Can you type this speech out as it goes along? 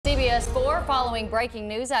CBS 4 following breaking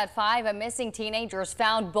news at 5. A missing teenager's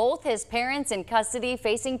found, both his parents in custody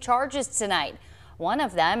facing charges tonight. One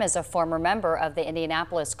of them is a former member of the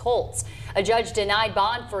Indianapolis Colts. A judge denied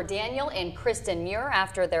bond for Daniel and Kristen Muir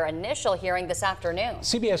after their initial hearing this afternoon.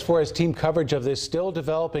 CBS 4 has team coverage of this still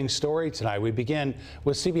developing story tonight. We begin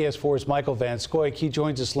with CBS 4's Michael Van Scoik. He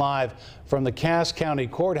joins us live from the Cass County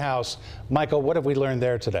Courthouse. Michael, what have we learned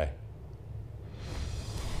there today?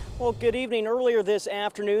 Well, good evening. Earlier this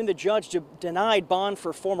afternoon, the judge denied bond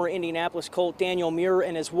for former Indianapolis Colt Daniel Muir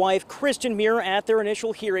and his wife, Kristen Muir, at their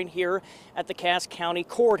initial hearing here at the Cass County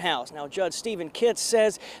Courthouse. Now, Judge Stephen Kitts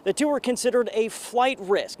says the two are considered a flight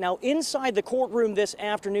risk. Now, inside the courtroom this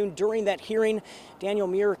afternoon during that hearing, Daniel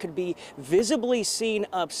Muir could be visibly seen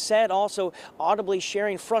upset, also audibly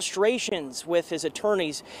sharing frustrations with his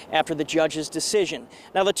attorneys after the judge's decision.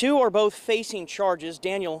 Now, the two are both facing charges.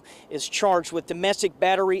 Daniel is charged with domestic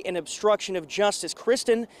battery and obstruction of justice.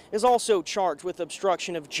 Kristen is also charged with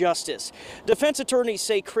obstruction of justice. Defense attorneys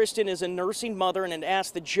say Kristen is a nursing mother and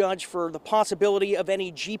asked the judge for the possibility of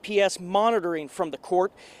any GPS monitoring from the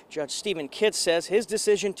court. Judge Stephen Kitts says his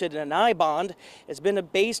decision to deny bond has been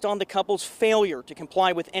based on the couple's failure to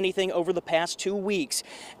comply with anything over the past 2 weeks.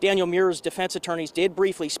 Daniel Muir's defense attorneys did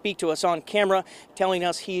briefly speak to us on camera, telling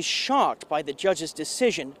us he's shocked by the judge's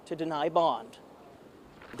decision to deny bond.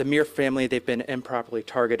 The Muir family, they've been improperly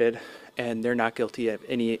targeted, and they're not guilty of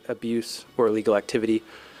any abuse or illegal activity.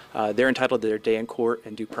 They're entitled to their day in court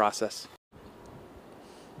and due process.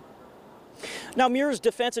 Now, Muir's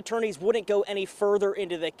defense attorneys wouldn't go any further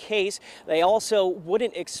into the case. They also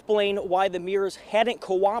wouldn't explain why the Muirs hadn't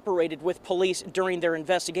cooperated with police during their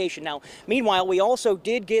investigation. Now, meanwhile, we also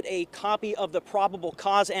did get a copy of the probable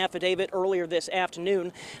cause affidavit earlier this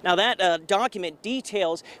afternoon. Now, that document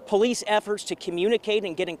details police efforts to communicate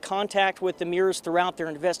and get in contact with the Muirs throughout their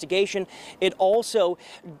investigation. It also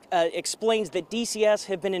explains that DCS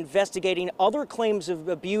have been investigating other claims of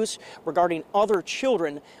abuse regarding other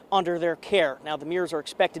children under their care. Now, the Muirs are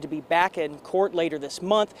expected to be back in court later this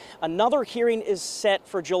month. Another hearing is set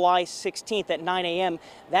for July 16th at 9 a.m.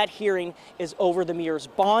 That hearing is over the Muirs'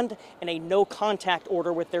 bond and a no-contact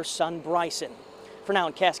order with their son, Bryson. For now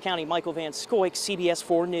in Cass County, Michael Van Scoik, CBS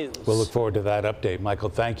 4 News. We'll look forward to that update, Michael.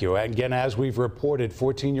 Thank you. Again, as we've reported,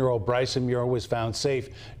 14-year-old Bryson Muir was found safe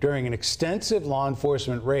during an extensive law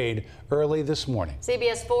enforcement raid early this morning.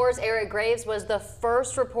 CBS 4's Eric Graves was the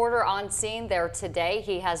first reporter on scene there today.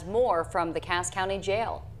 He has more from the Cass County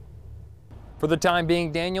Jail. For the time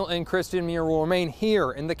being, Daniel and Kristen Muir will remain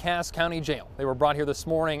here in the Cass County Jail. They were brought here this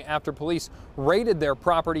morning after police raided their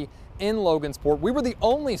property in Logansport. We were the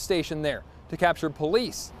only station there to capture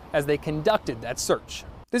police as they conducted that search.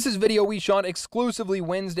 This is video we shot exclusively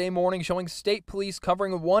Wednesday morning showing state police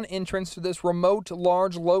covering one entrance to this remote,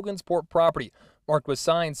 large Logansport property, marked with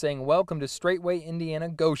signs saying "Welcome to Straightway Indiana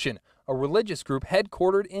Goshen," a religious group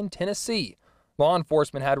headquartered in Tennessee. Law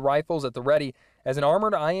enforcement had rifles at the ready as an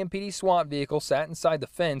armored IMPD SWAT vehicle sat inside the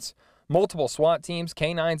fence. Multiple SWAT teams,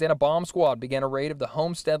 canines, and a bomb squad began a raid of the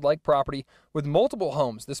homestead-like property with multiple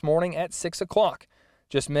homes this morning at 6 o'clock.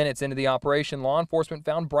 Just minutes into the operation, law enforcement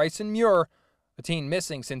found Bryson Muir, a teen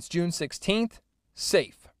missing since June 16th,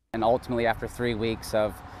 safe. And ultimately, after 3 weeks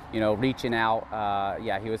of, reaching out,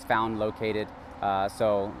 he was found, located.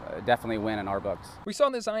 So definitely win in our books. We saw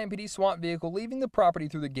this IMPD SWAT vehicle leaving the property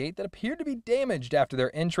through the gate that appeared to be damaged after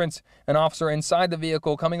their entrance. An officer inside the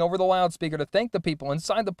vehicle coming over the loudspeaker to thank the people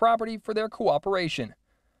inside the property for their cooperation.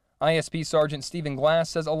 ISP Sergeant Stephen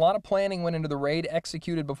Glass says a lot of planning went into the raid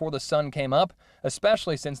executed before the sun came up,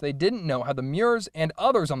 especially since they didn't know how the Muirs and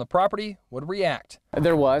others on the property would react.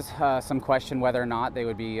 There was some question whether or not they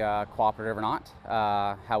would be cooperative or not.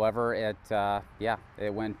 However,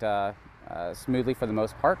 it went smoothly for the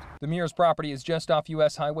most part. The Muirs' property is just off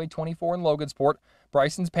U.S. Highway 24 in Logansport.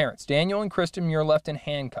 Bryson's parents, Daniel and Kristen Muir, left in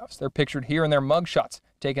handcuffs. They're pictured here in their mugshots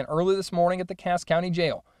taken early this morning at the Cass County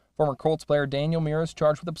Jail. Former Colts player Daniel Muir is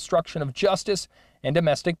charged with obstruction of justice and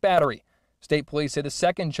domestic battery. State police say the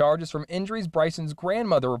second charge is from injuries Bryson's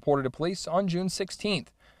grandmother reported to police on June 16th.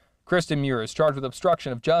 Kristen Muir is charged with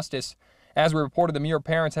obstruction of justice. As we reported, the Muir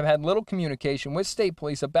parents have had little communication with state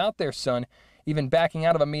police about their son, even backing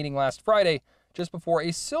out of a meeting last Friday just before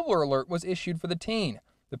a silver alert was issued for the teen.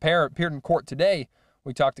 The pair appeared in court today.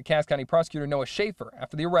 We talked to Cass County Prosecutor Noah Schaefer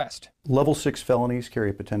after the arrest. Level 6 felonies carry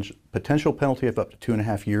a potential penalty of up to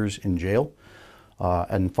 2.5 years in jail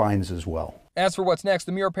and fines as well. As for what's next,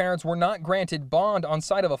 the Muir parents were not granted bond on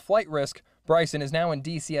site of a flight risk. Bryson is now in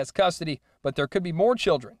DCS custody, but there could be more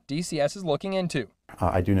children DCS is looking into.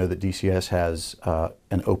 I do know that DCS has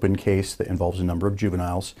an open case that involves a number of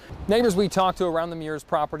juveniles. Neighbors we talked to around the Muir's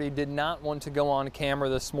property did not want to go on camera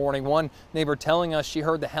this morning. One neighbor telling us she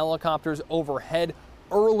heard the helicopters overhead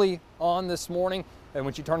early on this morning, and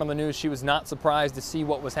when she turned on the news, she was not surprised to see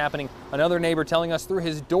what was happening. Another neighbor telling us through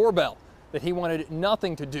his doorbell that he wanted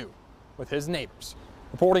nothing to do with his neighbors.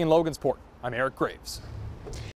 Reporting in Logansport, I'm Eric Graves.